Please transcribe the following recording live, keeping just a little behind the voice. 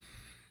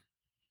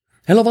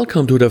Hello,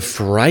 welcome to the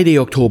Friday,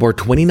 October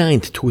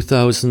 29th,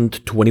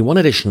 2021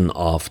 edition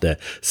of the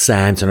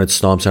SANS and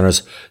Storm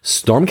Center's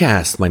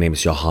StormCast. My name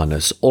is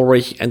Johannes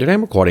Ulrich and today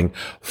I'm recording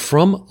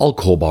from Al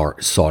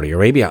Khobar, Saudi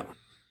Arabia.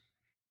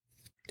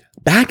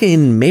 Back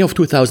in May of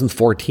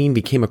 2014,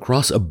 we came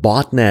across a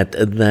botnet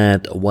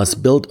that was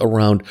built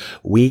around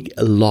weak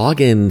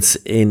logins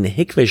in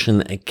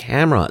Hikvision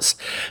cameras.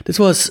 This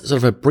was sort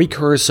of a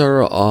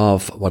precursor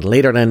of what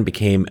later then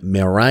became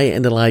Mirai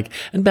and the like,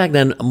 and back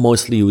then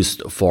mostly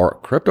used for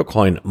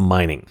cryptocoin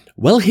mining.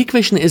 Well,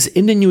 Hikvision is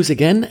in the news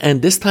again,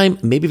 and this time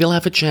maybe we'll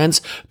have a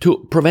chance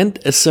to prevent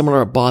a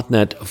similar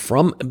botnet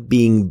from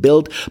being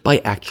built by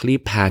actually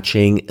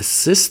patching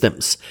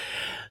systems.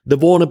 The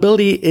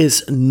vulnerability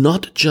is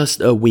not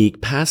just a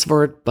weak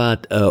password,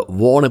 but a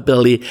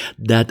vulnerability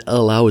that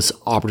allows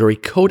arbitrary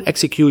code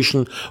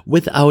execution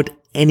without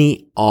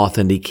any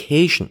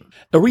authentication.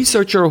 A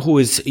researcher who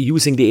is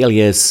using the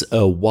alias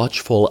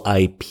Watchful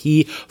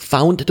IP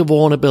found the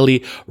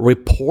vulnerability,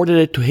 reported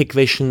it to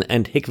Hikvision,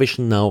 and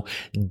Hikvision now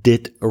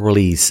did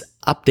release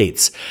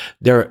updates.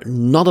 There are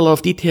not a lot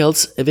of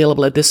details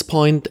available at this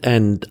point,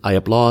 and I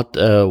applaud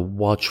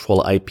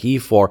Watchful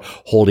IP for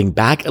holding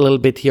back a little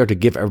bit here to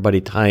give everybody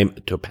time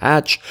to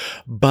patch.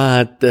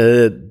 But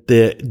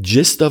the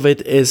gist of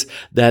it is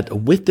that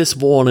with this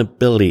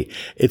vulnerability,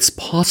 it's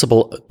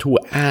possible to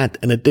add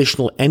an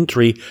additional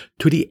entry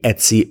to the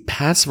ISC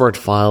password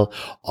file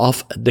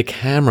of the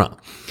camera.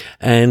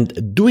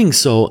 And doing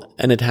so,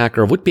 an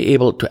attacker would be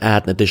able to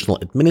add an additional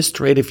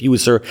administrative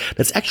user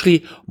that's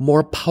actually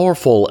more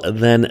powerful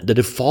than the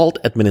default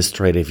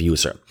administrative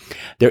user.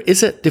 There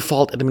is a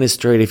default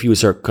administrative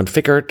user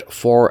configured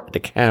for the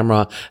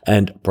camera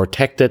and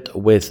protected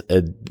with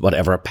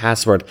whatever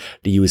password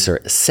the user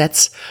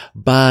sets,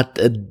 but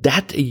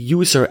that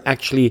user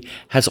actually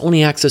has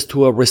only access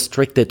to a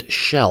restricted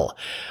shell.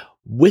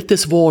 With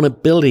this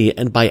vulnerability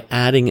and by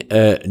adding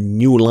a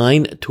new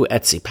line to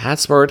ISC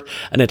password,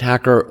 an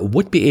attacker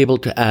would be able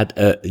to add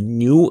a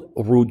new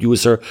root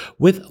user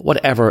with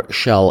whatever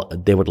shell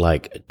they would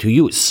like to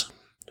use.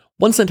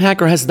 Once an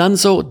attacker has done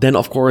so, then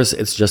of course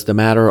it's just a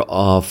matter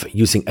of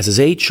using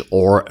SSH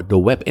or the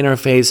web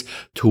interface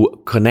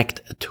to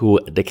connect to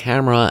the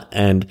camera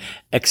and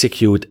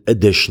execute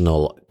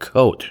additional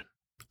code.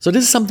 So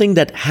this is something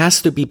that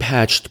has to be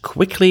patched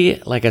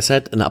quickly. Like I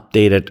said, an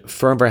updated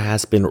firmware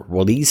has been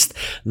released.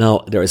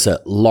 Now, there is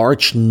a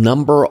large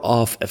number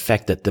of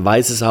affected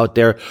devices out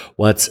there.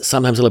 What's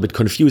sometimes a little bit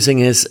confusing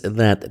is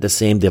that the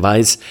same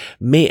device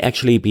may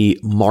actually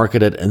be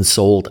marketed and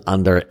sold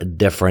under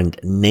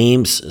different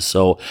names.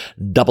 So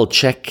double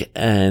check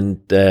and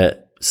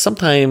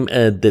sometime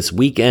this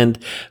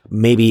weekend,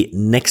 maybe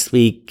next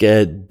week,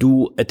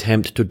 do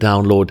attempt to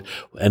download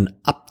an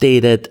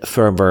updated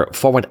firmware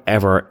for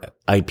whatever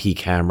IP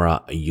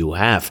camera you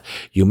have.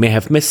 You may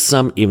have missed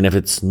some, even if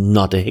it's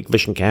not a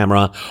Hikvision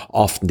camera.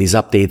 Often these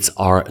updates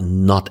are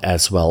not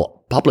as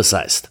well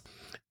publicized.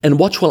 And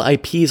Watchful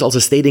IP is also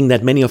stating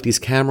that many of these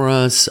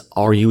cameras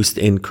are used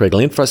in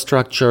critical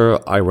infrastructure.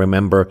 I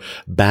remember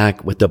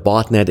back with the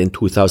botnet in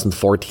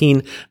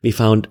 2014, we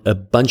found a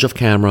bunch of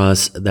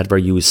cameras that were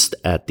used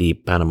at the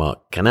Panama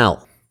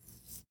Canal.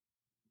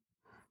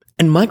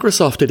 And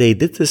Microsoft today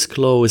did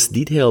disclose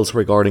details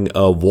regarding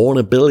a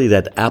vulnerability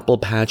that Apple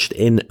patched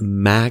in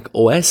Mac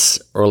OS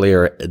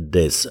earlier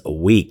this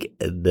week.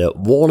 The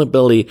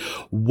vulnerability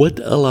would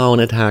allow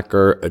an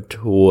attacker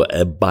to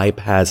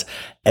bypass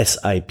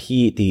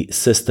SIP, the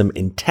System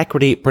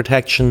Integrity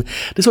Protection.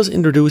 This was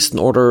introduced in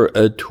order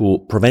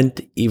to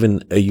prevent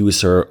even a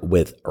user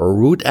with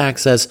root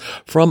access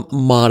from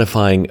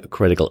modifying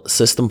critical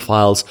system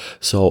files.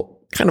 So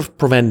kind of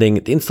preventing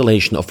the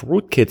installation of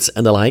rootkits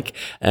and the like,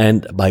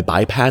 and by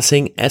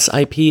bypassing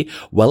SIP,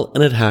 well,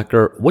 an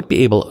attacker would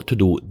be able to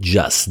do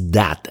just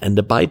that, and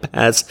the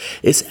bypass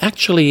is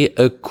actually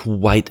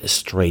quite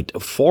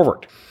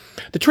straightforward.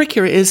 The trick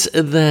here is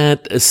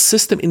that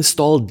system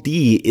install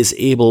D is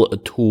able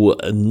to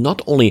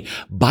not only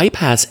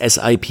bypass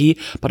SIP,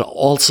 but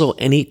also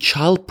any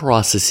child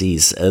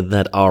processes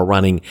that are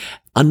running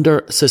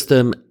under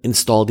system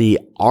install D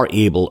are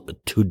able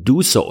to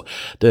do so.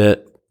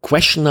 The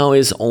question now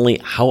is only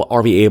how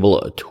are we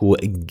able to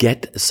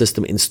get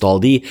system install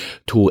D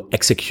to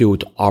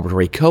execute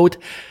arbitrary code.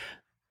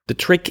 The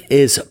trick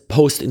is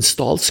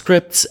post-install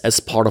scripts. As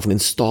part of an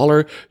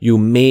installer, you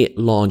may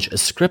launch a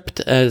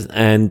script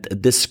and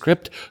this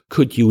script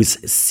could use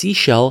C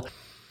shell.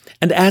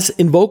 And as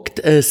invoked,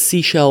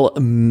 C shell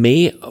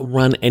may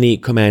run any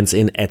commands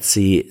in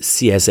etc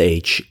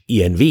csh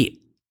env.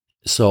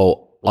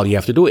 So all you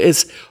have to do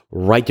is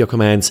write your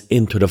commands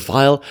into the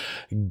file,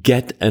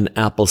 get an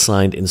Apple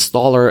signed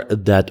installer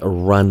that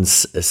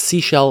runs a C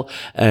shell,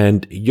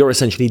 and you're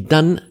essentially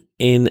done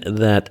in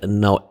that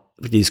now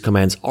these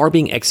commands are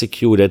being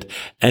executed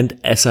and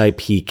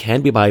SIP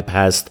can be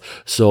bypassed.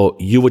 So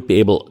you would be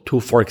able to,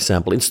 for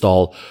example,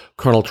 install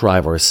kernel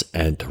drivers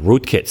and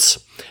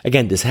rootkits.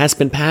 Again, this has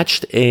been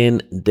patched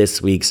in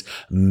this week's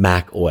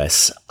Mac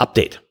OS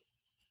update.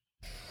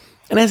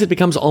 And as it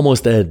becomes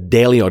almost a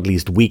daily or at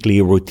least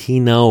weekly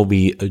routine now,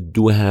 we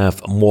do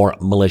have more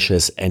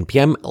malicious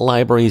NPM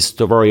libraries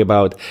to worry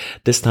about.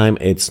 This time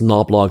it's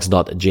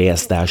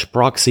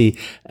noblogs.js-proxy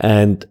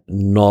and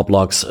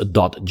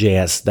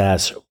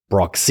noblogs.js-proxies.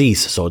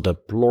 So the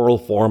plural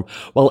form.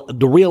 Well,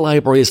 the real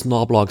library is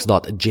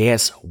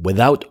noblogs.js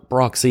without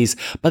proxies,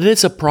 but it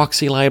is a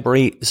proxy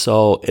library,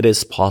 so it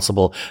is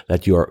possible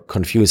that you're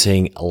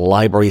confusing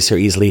libraries here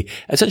easily,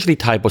 essentially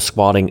typo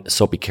squatting,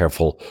 so be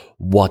careful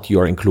what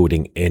you're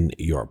including in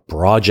your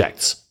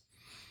projects.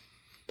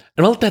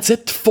 And well, that's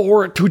it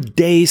for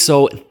today,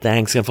 so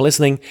thanks again for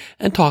listening,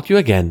 and talk to you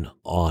again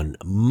on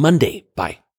Monday. Bye.